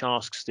 which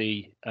asks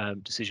the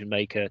decision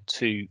maker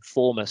to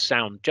form a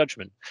sound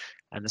judgment.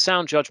 And the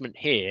sound judgment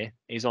here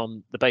is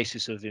on the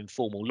basis of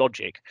informal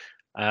logic,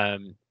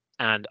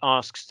 and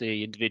asks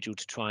the individual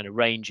to try and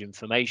arrange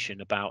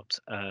information about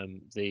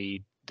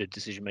the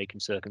decision-making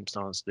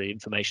circumstance, the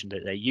information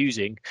that they're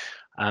using,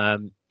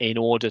 in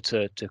order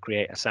to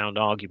create a sound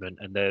argument.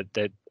 And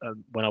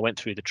when I went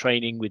through the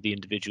training with the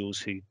individuals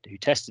who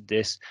tested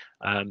this,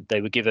 they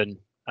were given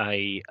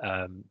a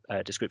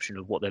description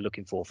of what they're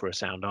looking for a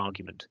sound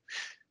argument.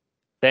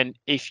 Then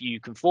if you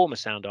can form a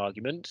sound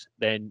argument,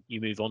 then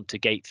you move on to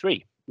gate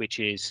 3, which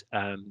is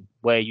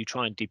where you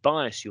try and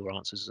debias your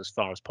answers as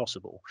far as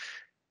possible.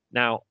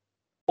 Now,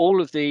 all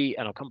of the,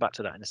 and I'll come back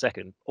to that in a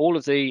second, all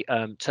of the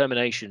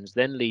terminations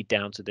then lead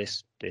down to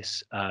this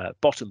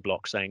bottom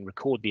block saying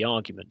record the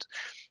argument.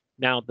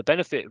 Now, the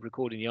benefit of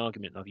recording the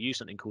argument, I've used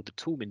something called the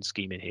Toolman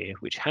scheme in here,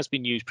 which has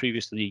been used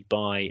previously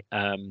by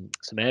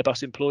some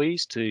Airbus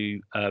employees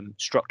to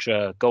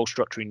structure goal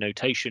structuring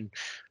notation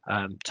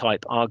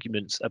type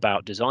arguments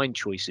about design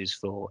choices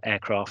for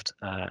aircraft,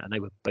 and they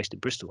were based in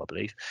Bristol, I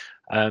believe.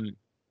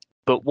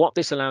 But what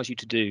this allows you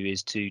to do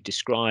is to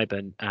describe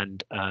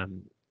and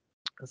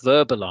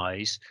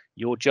verbalize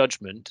your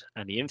judgment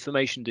and the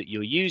information that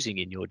you're using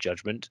in your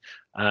judgment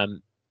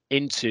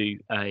into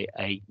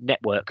a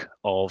network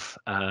of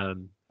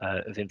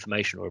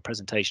information, or a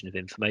presentation of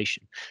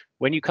information.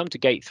 When you come to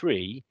gate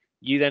 3,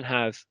 you then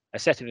have a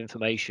set of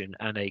information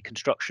and a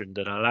construction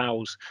that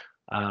allows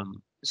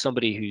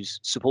somebody who's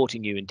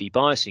supporting you and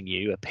debiasing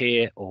you, a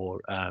peer or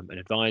an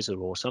advisor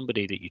or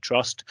somebody that you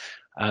trust,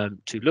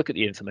 to look at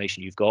the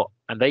information you've got,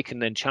 and they can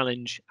then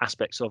challenge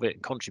aspects of it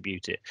and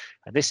contribute it.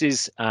 And this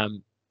is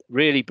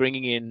really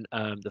bringing in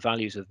the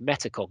values of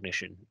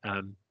metacognition,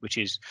 which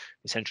is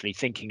essentially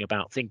thinking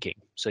about thinking.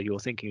 So you're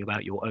thinking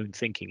about your own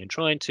thinking and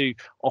trying to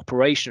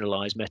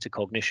operationalize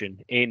metacognition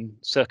in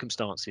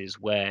circumstances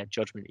where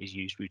judgment is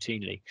used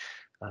routinely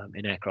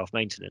in aircraft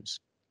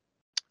maintenance.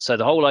 So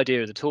the whole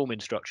idea of the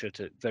Toolman structure,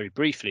 to very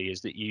briefly,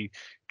 is that you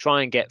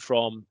try and get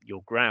from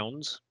your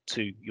grounds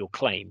to your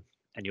claim.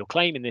 And your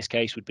claim in this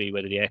case would be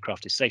whether the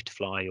aircraft is safe to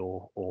fly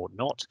or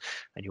not.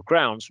 And your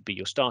grounds would be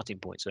your starting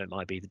point. So it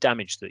might be the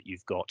damage that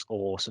you've got,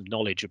 or some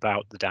knowledge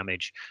about the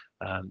damage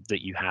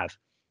that you have.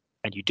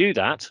 And you do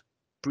that,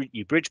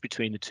 you bridge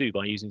between the two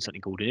by using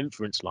something called an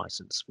inference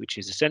license, which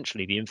is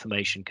essentially the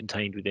information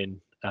contained within,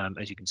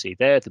 as you can see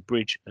there, the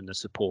bridge and the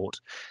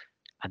support.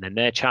 And then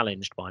they're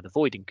challenged by the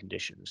voiding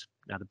conditions.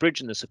 Now, the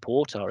bridge and the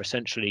support are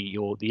essentially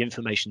the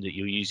information that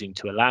you're using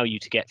to allow you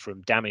to get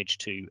from damage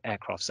to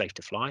aircraft safe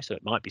to fly. So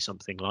it might be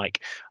something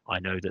like, I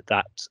know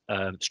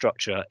that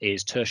structure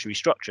is tertiary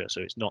structure, so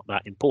it's not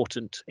that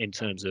important in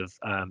terms of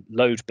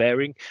load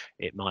bearing.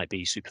 It might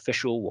be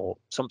superficial or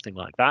something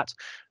like that.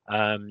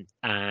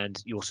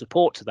 And your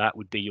support to that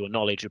would be your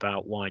knowledge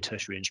about why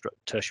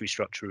tertiary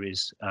structure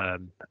is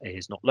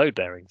not load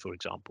bearing, for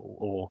example,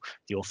 or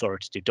the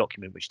authoritative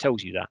document which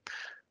tells you that.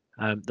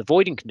 The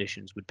voiding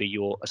conditions would be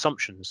your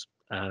assumptions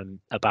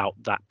about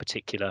that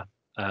particular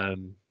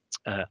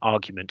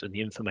argument and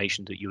the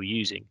information that you're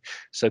using.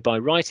 So by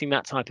writing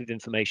that type of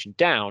information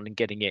down and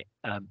getting it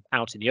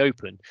out in the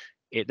open,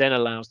 it then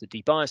allows the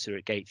debiaser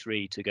at gate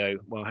 3 to go,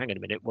 well, hang on a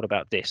minute, what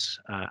about this?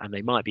 And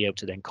they might be able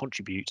to then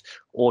contribute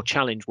or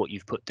challenge what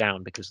you've put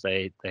down, because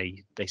they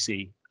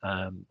see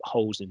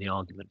holes in the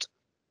argument.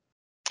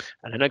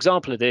 And an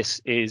example of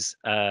this is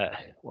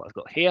what I've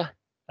got here,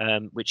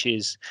 which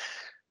is,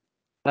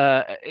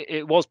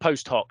 it was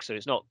post hoc, so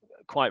it's not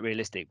quite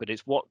realistic, but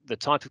it's what the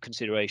type of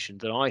consideration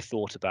that I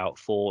thought about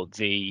for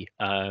the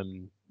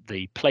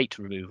plate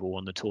removal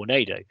on the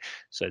Tornado.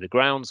 So the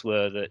grounds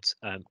were that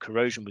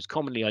corrosion was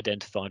commonly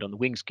identified on the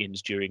wing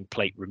skins during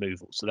plate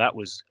removal. So that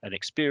was an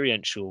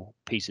experiential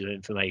piece of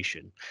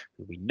information.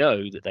 We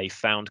know that they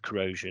found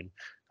corrosion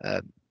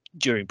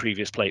during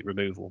previous plate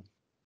removal.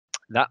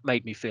 That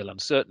made me feel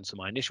uncertain. So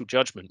my initial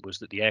judgment was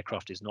that the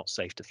aircraft is not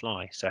safe to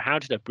fly. So how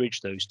did I bridge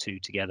those two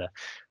together?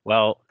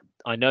 Well,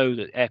 I know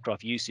that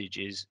aircraft usage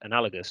is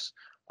analogous.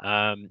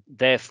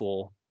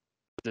 Therefore,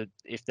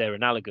 if they're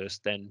analogous,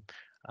 then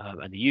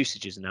and the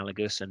usage is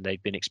analogous, and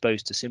they've been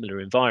exposed to similar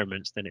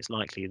environments, then it's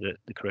likely that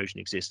the corrosion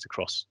exists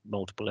across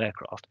multiple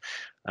aircraft.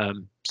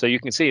 So you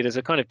can see there's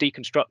a kind of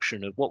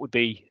deconstruction of what would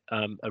be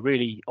a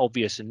really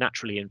obvious and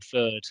naturally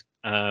inferred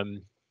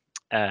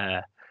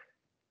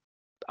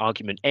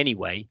argument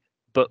anyway,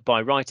 but by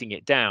writing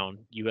it down,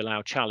 you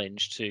allow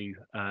challenge to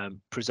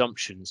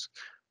presumptions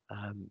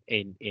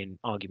in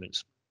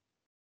arguments.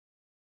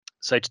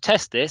 So to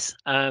test this,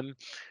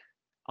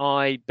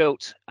 I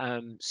built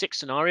 6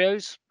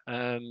 scenarios,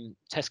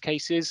 test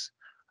cases,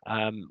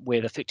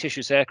 with a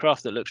fictitious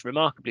aircraft that looks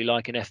remarkably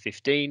like an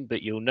F-15,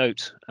 but you'll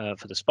note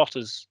for the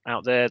spotters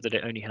out there that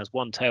it only has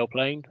one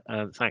tailplane,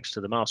 thanks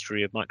to the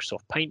mastery of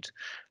Microsoft Paint,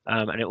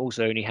 and it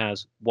also only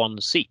has one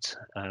seat,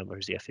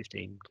 whereas the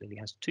F-15 clearly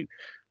has two.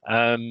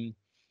 And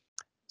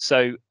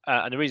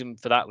the reason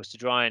for that was to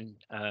try and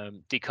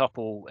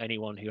decouple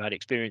anyone who had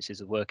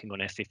experiences of working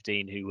on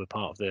F-15 who were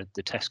part of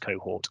the test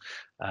cohort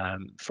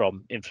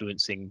from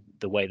influencing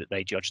the way that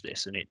they judged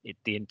this. And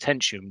the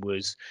intention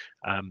was,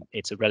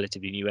 it's a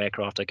relatively new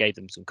aircraft. I gave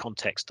them some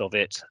context of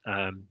it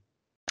and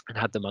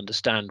had them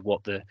understand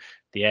what the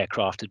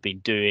aircraft had been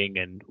doing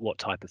and what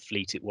type of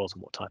fleet it was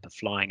and what type of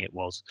flying it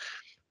was.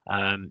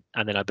 And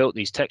then I built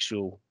these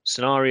textual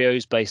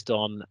scenarios based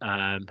on,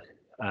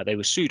 they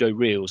were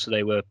pseudo-real, so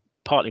they were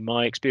partly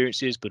my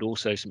experiences, but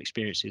also some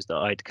experiences that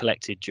I'd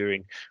collected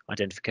during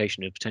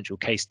identification of potential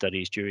case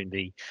studies during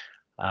the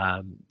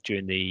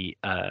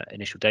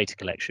initial data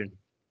collection.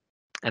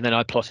 And then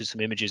I plotted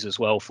some images as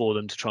well for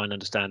them to try and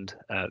understand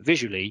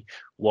visually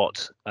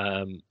what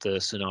the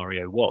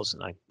scenario was.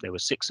 And there were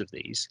 6 of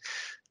these.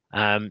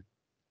 And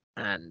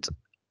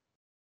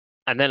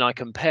then I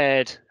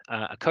compared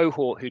a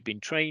cohort who'd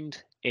been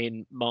trained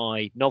in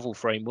my novel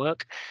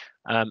framework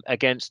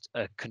against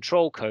a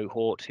control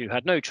cohort who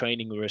had no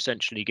training, were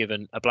essentially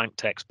given a blank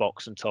text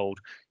box and told,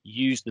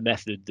 use the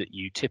method that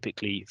you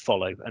typically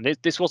follow. And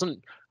this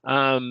wasn't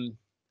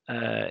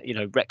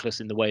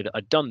reckless in the way that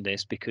I'd done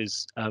this,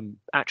 because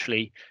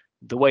actually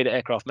the way that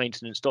aircraft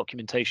maintenance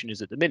documentation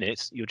is at the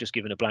minute, you're just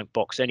given a blank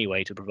box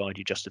anyway to provide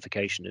you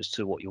justification as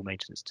to what your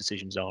maintenance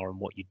decisions are and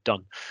what you've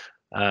done.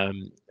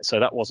 So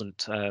that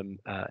wasn't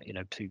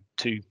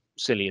too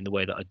silly in the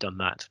way that I'd done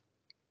that.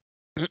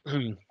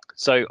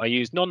 So I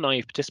used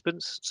non-naive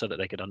participants so that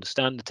they could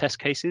understand the test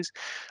cases.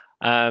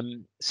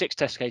 6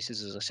 test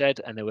cases, as I said,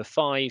 and there were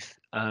 5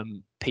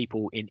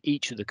 people in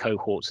each of the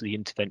cohorts of the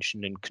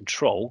intervention and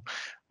control,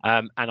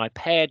 and I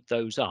paired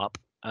those up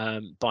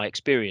by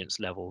experience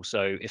level.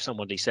 So if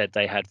somebody said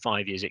they had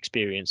 5 years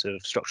experience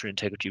of structural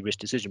integrity risk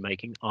decision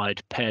making,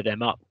 I'd pair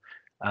them up,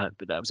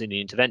 but that was in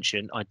the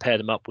intervention, I'd pair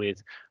them up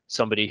with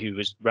somebody who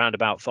was round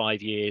about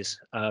 5 years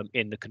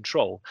in the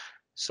control,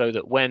 so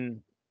that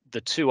when the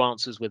 2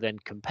 answers were then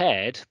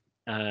compared,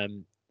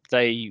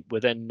 they were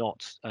then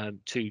not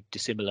too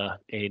dissimilar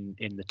in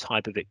the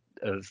type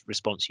of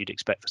response you'd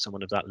expect for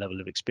someone of that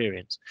level of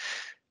experience.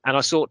 And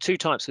I sought 2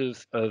 types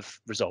of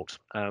result.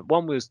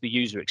 One was the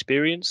user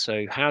experience.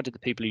 So how did the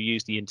people who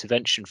used the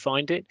intervention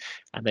find it?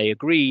 And they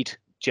agreed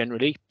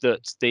generally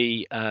that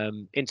the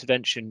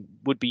intervention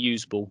would be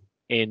usable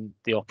in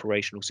the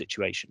operational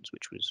situations,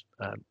 which was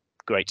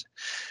great.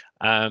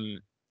 And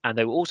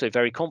they were also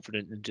very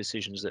confident in the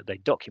decisions that they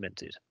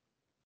documented.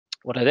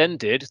 What I then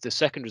did, the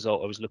second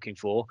result I was looking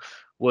for,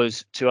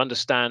 was to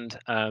understand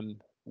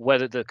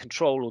whether the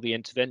control or the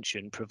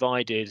intervention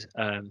provided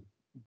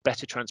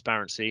better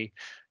transparency,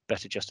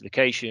 better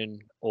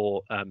justification,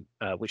 or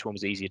which one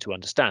was easier to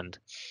understand.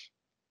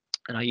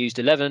 And I used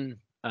 11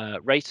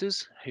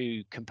 raters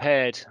who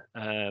compared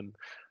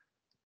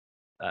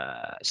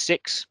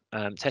 6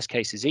 test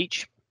cases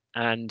each.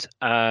 And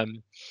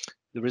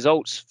the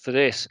results for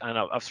this, and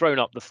I've thrown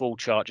up the full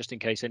chart just in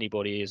case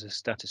anybody is a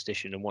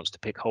statistician and wants to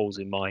pick holes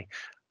in my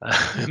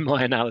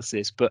my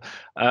analysis. But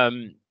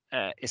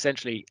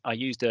essentially, I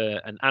used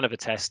an ANOVA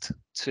test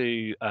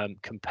to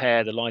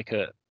compare the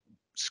Likert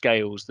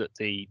scales that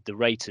the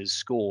raters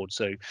scored.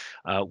 So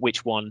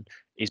which one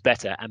is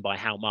better and by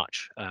how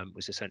much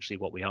was essentially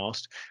what we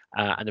asked.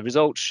 And the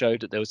results showed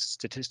that there was a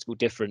statistical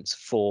difference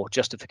for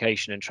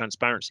justification and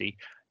transparency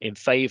in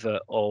favor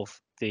of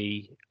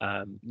the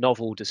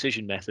novel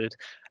decision method,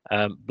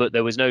 but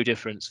there was no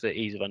difference for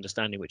ease of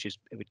understanding, which is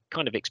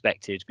kind of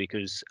expected,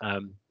 because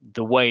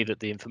the way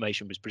that the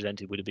information was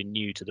presented would have been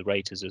new to the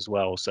raters as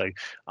well. So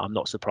I'm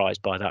not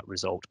surprised by that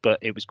result, but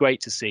it was great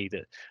to see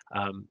that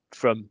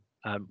from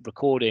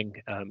recording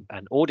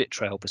and audit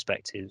trail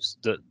perspectives,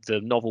 that the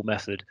novel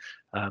method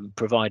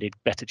provided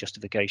better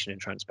justification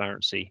and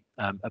transparency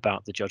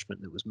about the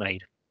judgment that was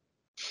made.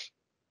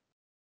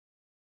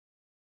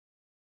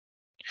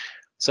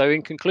 So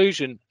in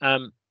conclusion,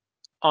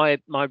 my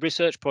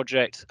research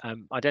project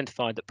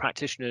identified that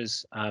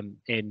practitioners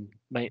in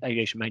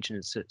aviation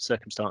maintenance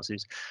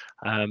circumstances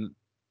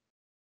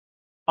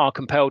are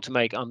compelled to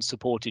make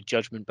unsupported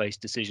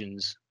judgment-based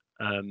decisions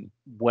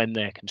when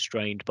they're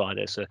constrained by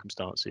their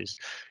circumstances.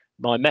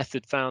 My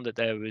method found that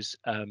there was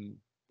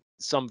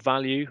some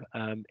value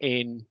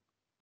in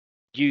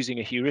using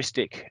a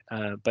heuristic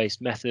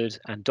based method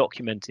and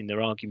documenting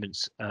their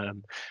arguments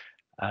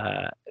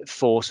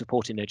for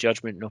supporting their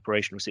judgment in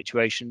operational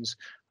situations.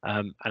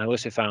 And I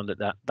also found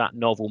that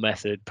novel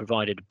method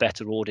provided a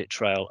better audit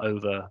trail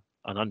over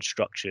an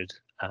unstructured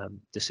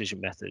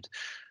decision method,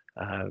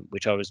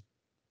 which I was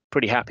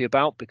pretty happy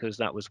about, because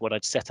that was what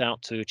I'd set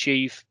out to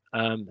achieve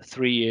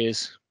 3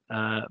 years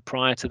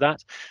prior to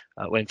that.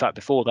 Well, in fact,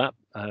 before that,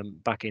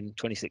 back in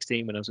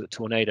 2016 when I was at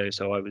Tornado.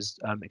 So I was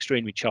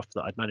extremely chuffed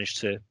that I'd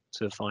managed to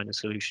find a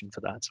solution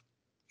for that.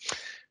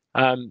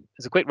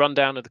 There's a quick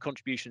rundown of the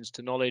contributions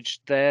to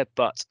knowledge there,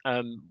 but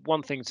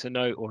one thing to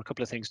note, or a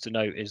couple of things to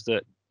note, is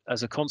that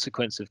as a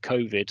consequence of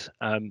COVID,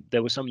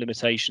 there were some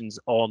limitations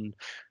on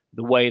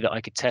the way that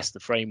I could test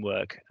the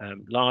framework,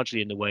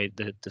 largely in the way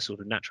that the sort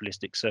of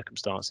naturalistic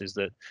circumstances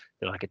that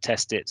I could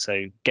test it.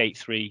 So Gate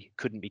 3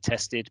 couldn't be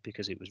tested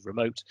because it was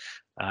remote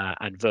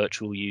and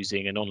virtual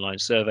using an online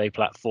survey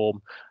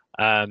platform.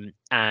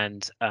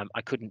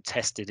 I couldn't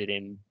test it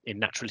in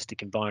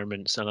naturalistic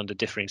environments and under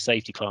differing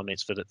safety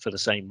climates for the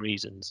same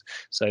reasons.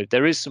 So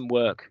there is some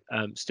work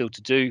still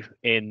to do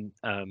in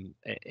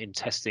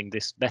testing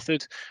this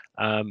method,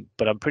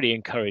 but I'm pretty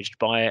encouraged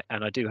by it,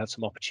 and I do have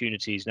some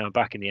opportunities now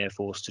back in the Air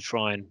Force to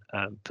try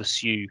and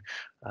pursue,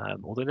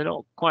 although they're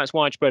not quite as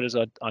widespread as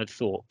I'd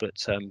thought,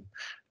 but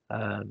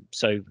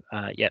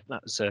yeah,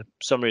 that was a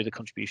summary of the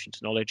contribution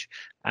to knowledge.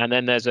 And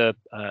then there's a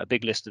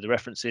big list of the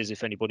references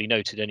if anybody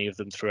noted any of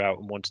them throughout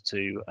and wanted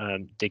to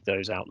dig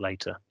those out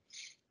later.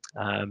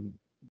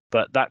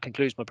 But that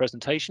concludes my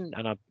presentation,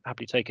 and I'm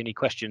happy to take any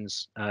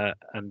questions,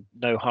 and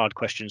no hard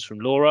questions from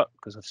Laura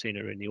because I've seen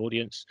her in the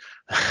audience.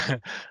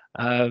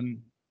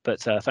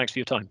 But thanks for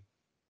your time.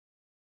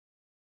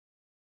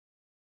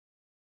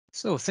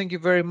 So thank you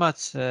very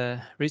much,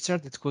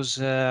 Richard. It was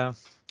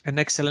an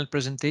excellent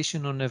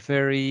presentation on a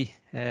very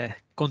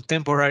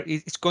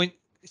contemporary. It's going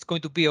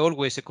to be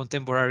always a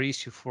contemporary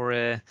issue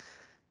for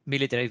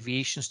military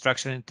aviation,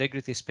 structural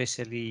integrity,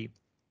 especially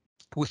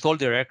with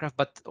older aircraft,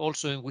 but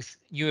also with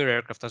newer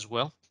aircraft as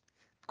well,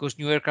 because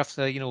new aircraft,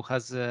 have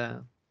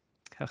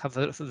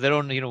their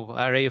own,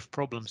 array of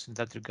problems in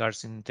that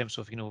regards in terms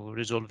of,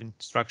 resolving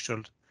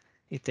structural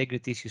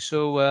integrity issues.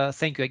 So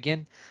thank you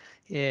again.